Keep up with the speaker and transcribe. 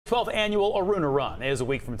12th annual Aruna Run is a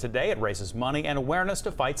week from today. It raises money and awareness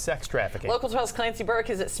to fight sex trafficking. Local 12's Clancy Burke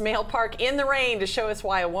is at Smale Park in the rain to show us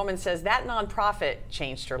why a woman says that nonprofit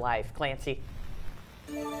changed her life. Clancy.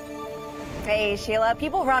 Hey, Sheila.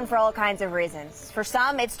 People run for all kinds of reasons. For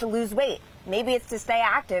some, it's to lose weight. Maybe it's to stay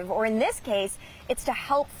active, or in this case, it's to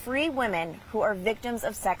help free women who are victims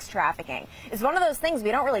of sex trafficking. It's one of those things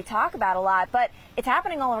we don't really talk about a lot, but it's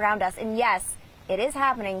happening all around us. And yes, it is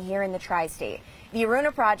happening here in the Tri-State. The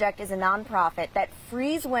Aruna Project is a nonprofit that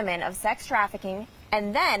frees women of sex trafficking,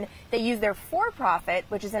 and then they use their for-profit,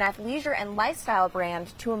 which is an athleisure and lifestyle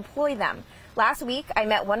brand, to employ them. Last week, I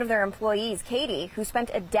met one of their employees, Katie, who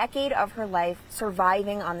spent a decade of her life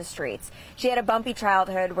surviving on the streets. She had a bumpy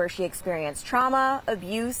childhood where she experienced trauma,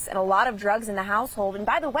 abuse, and a lot of drugs in the household. And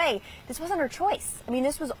by the way, this wasn't her choice. I mean,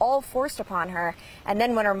 this was all forced upon her. And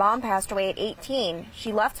then when her mom passed away at 18,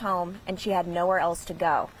 she left home and she had nowhere else to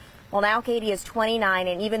go. Well, now Katie is 29,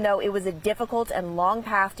 and even though it was a difficult and long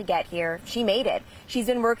path to get here, she made it. She's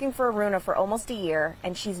been working for Aruna for almost a year,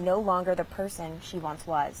 and she's no longer the person she once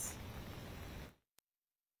was.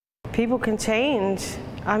 People can change.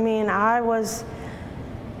 I mean, I was,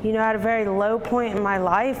 at a very low point in my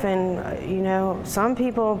life, and, some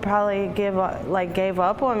people probably gave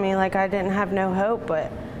up on me, like I didn't have no hope, but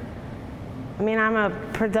I mean, I'm a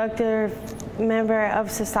productive member of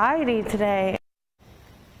society today.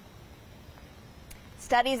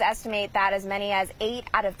 Studies estimate that as many as 8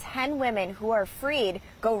 out of 10 women who are freed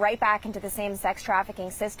go right back into the same sex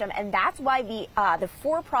trafficking system. And that's why the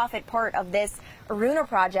for-profit part of this Aruna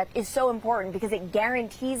Project is so important, because it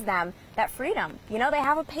guarantees them that freedom. They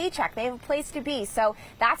have a paycheck, they have a place to be. So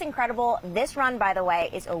that's incredible. This run, by the way,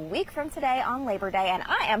 is a week from today on Labor Day, and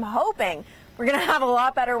I am hoping we're going to have a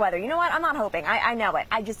lot better weather. You know what? I'm not hoping. I know it.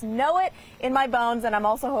 I just know it in my bones, and I'm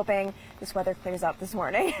also hoping this weather clears up this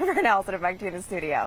morning. For now, I'll send it back to you in the studio.